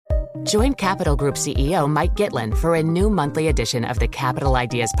Join Capital Group CEO Mike Gitlin for a new monthly edition of the Capital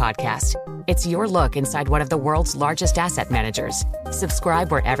Ideas Podcast. It's your look inside one of the world's largest asset managers.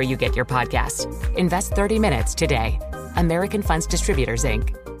 Subscribe wherever you get your podcasts. Invest 30 minutes today. American Funds Distributors,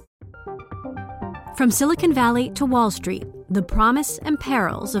 Inc. From Silicon Valley to Wall Street, the promise and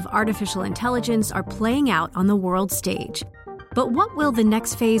perils of artificial intelligence are playing out on the world stage. But what will the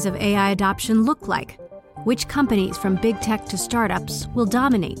next phase of AI adoption look like? Which companies from big tech to startups will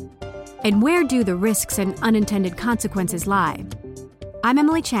dominate? And where do the risks and unintended consequences lie? I'm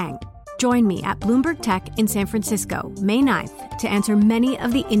Emily Chang. Join me at Bloomberg Tech in San Francisco, May 9th, to answer many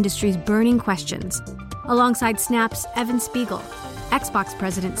of the industry's burning questions, alongside Snap's Evan Spiegel, Xbox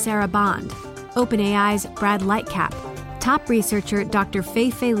President Sarah Bond, OpenAI's Brad Lightcap, top researcher Dr.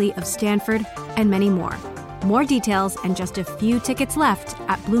 Fei Li of Stanford, and many more. More details and just a few tickets left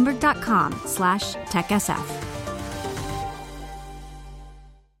at Bloomberg.com/TechSF.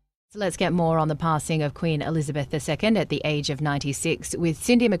 So let's get more on the passing of Queen Elizabeth II at the age of 96 with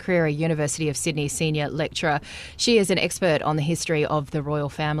Cindy McCreery, University of Sydney Senior Lecturer. She is an expert on the history of the royal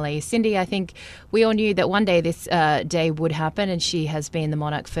family. Cindy, I think we all knew that one day this day would happen, and she has been the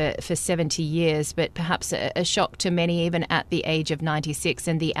monarch for 70 years, but perhaps a shock to many even at the age of 96,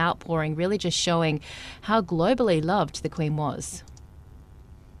 and the outpouring really just showing how globally loved the Queen was.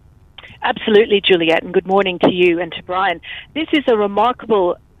 Absolutely, Juliet, and good morning to you and to Brian. This is a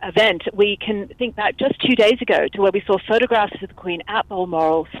remarkable event. We can think back just 2 days ago to where we saw photographs of the Queen at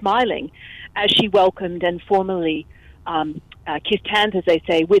Balmoral smiling as she welcomed and formally kissed hands, as they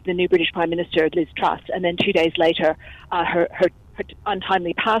say, with the new British Prime Minister, Liz Truss, and then 2 days later, her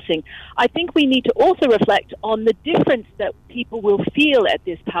untimely passing. I think we need to also reflect on the difference that people will feel at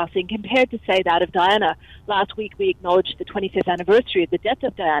this passing compared to, say, that of Diana. Last week we acknowledged the 25th anniversary of the death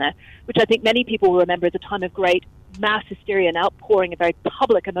of Diana, which I think many people will remember as a time of great mass hysteria and outpouring of very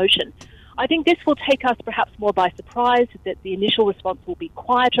public emotion. I think this will take us perhaps more by surprise, that the initial response will be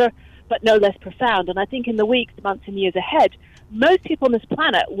quieter, but no less profound. And I think in the weeks, months and years ahead, most people on this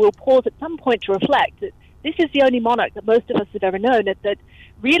planet will pause at some point to reflect that this is the only monarch that most of us have ever known, that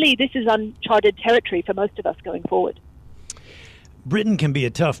really this is uncharted territory for most of us going forward. Britain can be a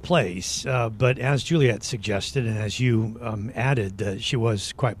tough place, but as Juliet suggested, and as you added, she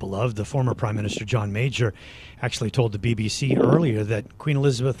was quite beloved. The former Prime Minister, John Major, actually told the BBC earlier that Queen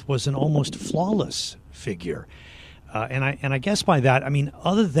Elizabeth was an almost flawless figure. And I guess by that, I mean,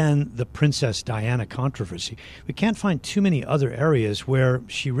 other than the Princess Diana controversy, we can't find too many other areas where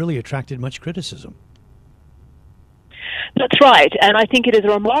she really attracted much criticism. That's right, and I think it is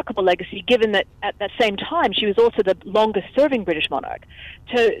a remarkable legacy given that at that same time she was also the longest-serving British monarch.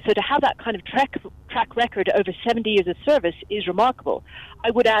 So to have that kind of track record over 70 years of service is remarkable.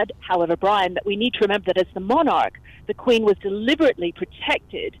 I would add, however, Brian, that we need to remember that as the monarch, the Queen was deliberately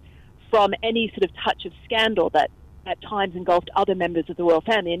protected from any sort of touch of scandal that at times engulfed other members of the royal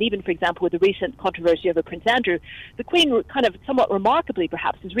family. And even, for example, with the recent controversy over Prince Andrew, the Queen kind of somewhat remarkably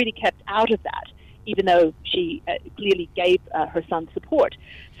perhaps was really kept out of that, even though she clearly gave her son support.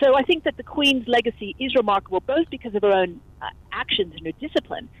 So I think that the Queen's legacy is remarkable, both because of her own actions and her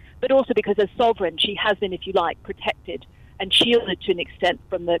discipline, but also because as sovereign she has been, if you like, protected and shielded to an extent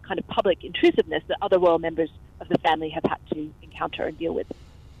from the kind of public intrusiveness that other royal members of the family have had to encounter and deal with.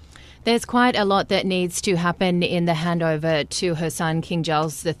 There's quite a lot that needs to happen in the handover to her son, King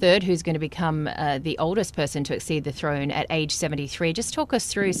Charles III, who's going to become the oldest person to exceed the throne at age 73. Just talk us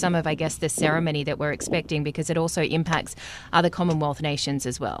through some of, I guess, the ceremony that we're expecting, because it also impacts other Commonwealth nations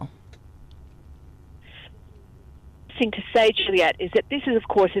as well. Thing to say, Juliet, is that this is, of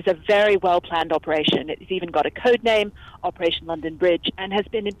course, a very well-planned operation. It's even got a code name, Operation London Bridge, and has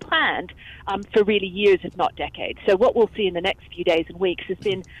been planned for really years, if not decades. So what we'll see in the next few days and weeks has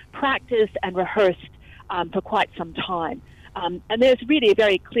been practiced and rehearsed for quite some time. And there's really a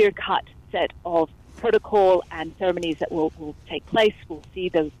very clear-cut set of protocol and ceremonies that will take place. We'll see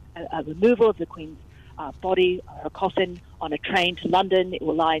the removal of the Queen's body, her coffin, on a train to London. It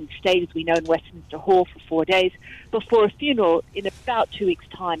will lie in state, as we know, in Westminster Hall for 4 days before a funeral in about 2 weeks'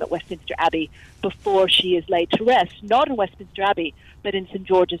 time at Westminster Abbey, before she is laid to rest, not in Westminster Abbey, but in St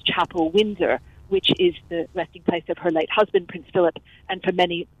George's Chapel, Windsor, which is the resting place of her late husband, Prince Philip, and for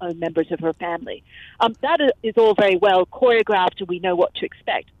many members of her family. That is all very well choreographed, and we know what to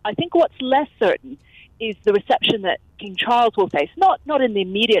expect. I think what's less certain is the reception that King Charles will face, not in the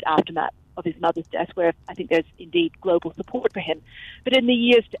immediate aftermath of his mother's death, where I think there's indeed global support for him, but in the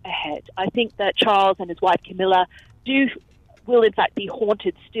years ahead. I think that Charles and his wife Camilla will in fact be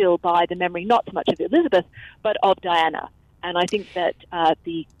haunted still by the memory not so much of Elizabeth, but of Diana. And I think that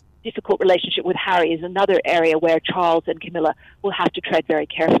the difficult relationship with Harry is another area where Charles and Camilla will have to tread very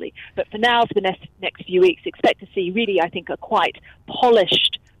carefully. But for now, for the next few weeks, expect to see really, I think, a quite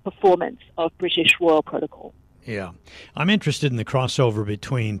polished performance of British royal protocol. Yeah. I'm interested in the crossover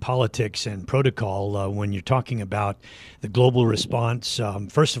between politics and protocol when you're talking about the global response.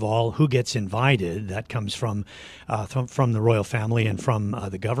 First of all, who gets invited? That comes from the royal family and from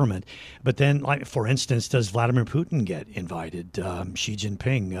the government. But then, like for instance, does Vladimir Putin get invited? Xi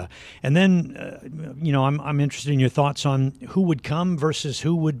Jinping? And then, I'm interested in your thoughts on who would come versus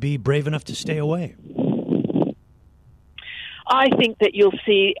who would be brave enough to stay away. I think that you'll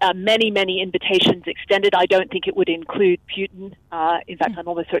see many, many invitations extended. I don't think it would include Putin. In fact, I'm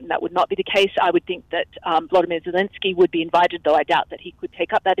almost certain that would not be the case. I would think that Volodymyr Zelensky would be invited, though I doubt that he could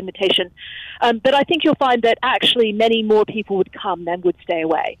take up that invitation. But I think you'll find that actually many more people would come than would stay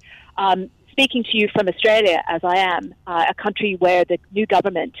away. Speaking to you from Australia, as I am, a country where the new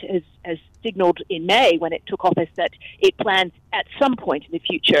government has signalled in May, when it took office, that it plans at some point in the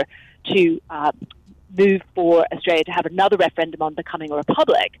future to move for Australia to have another referendum on becoming a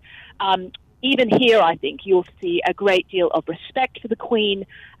republic. Even here, I think you'll see a great deal of respect for the Queen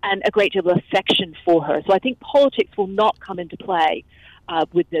and a great deal of affection for her. So I think politics will not come into play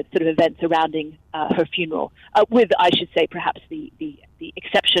with the sort of events surrounding her funeral, with, I should say, perhaps the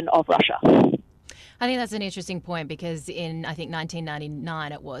exception of Russia. I think that's an interesting point because in, I think,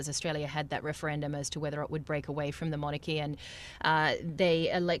 1999 it was, Australia had that referendum as to whether it would break away from the monarchy, and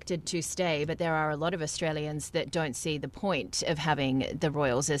they elected to stay. But there are a lot of Australians that don't see the point of having the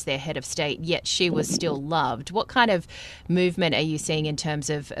royals as their head of state, yet she was still loved. What kind of movement are you seeing in terms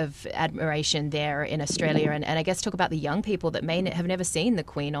of admiration there in Australia? And I guess talk about the young people that may have never seen the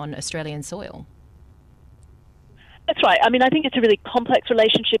Queen on Australian soil. That's right. I mean, I think it's a really complex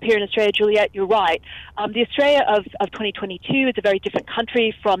relationship here in Australia, Juliet. You're right. The Australia of 2022 is a very different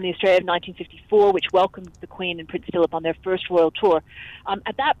country from the Australia of 1954, which welcomed the Queen and Prince Philip on their first royal tour.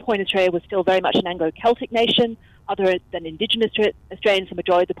 At that point, Australia was still very much an Anglo-Celtic nation. Other than Indigenous Australians, the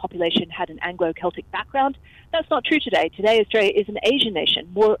majority of the population had an Anglo-Celtic background. That's not true today. Today, Australia is an Asian nation.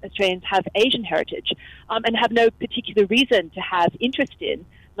 More Australians have Asian heritage and have no particular reason to have interest in,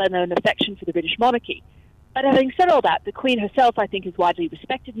 let alone affection for the British monarchy. But having said all that, the Queen herself, I think, is widely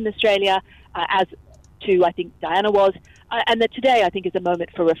respected in Australia, as too, I think, Diana was, and that today, I think, is a moment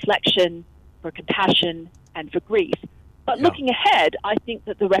for reflection, for compassion, and for grief. But looking ahead, I think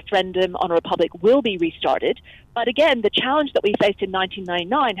that the referendum on a republic will be restarted. But again, the challenge that we faced in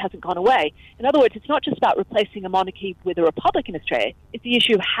 1999 hasn't gone away. In other words, it's not just about replacing a monarchy with a republic in Australia. It's the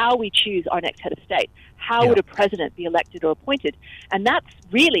issue of how we choose our next head of state. How would a president be elected or appointed? And that's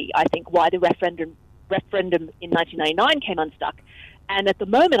really, I think, why the referendum in 1999 came unstuck. And at the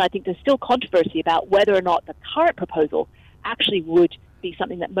moment, I think there's still controversy about whether or not the current proposal actually would be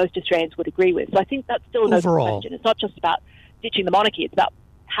something that most Australians would agree with. So I think that's still an open question. It's not just about ditching the monarchy, it's about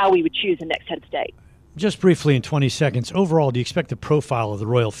how we would choose the next head of state. Just briefly in 20 seconds, overall, do you expect the profile of the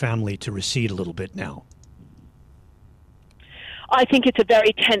royal family to recede a little bit now? I think it's a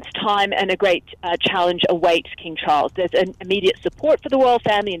very tense time and a great challenge awaits King Charles. There's an immediate support for the royal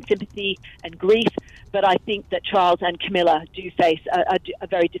family and sympathy and grief, but I think that Charles and Camilla do face a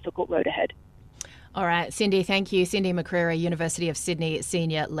very difficult road ahead. All right, Cindy, thank you. Cindy McCreery, University of Sydney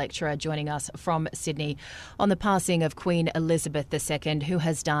Senior Lecturer, joining us from Sydney on the passing of Queen Elizabeth II, who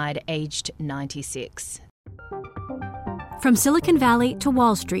has died aged 96. From Silicon Valley to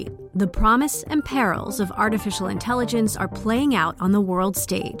Wall Street, the promise and perils of artificial intelligence are playing out on the world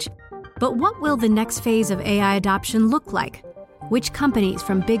stage. But what will the next phase of AI adoption look like? Which companies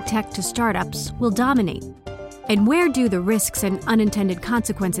from big tech to startups will dominate? And where do the risks and unintended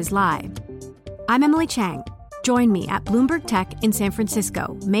consequences lie? I'm Emily Chang. Join me at Bloomberg Tech in San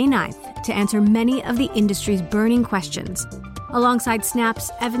Francisco, May 9th, to answer many of the industry's burning questions, alongside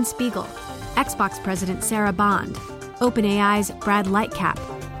Snap's Evan Spiegel, Xbox President Sarah Bond, OpenAI's Brad Lightcap,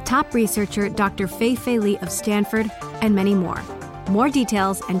 top researcher Dr. Fei Li of Stanford, and many more. More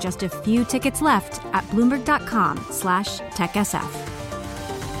details and just a few tickets left at Bloomberg.com/TechSF.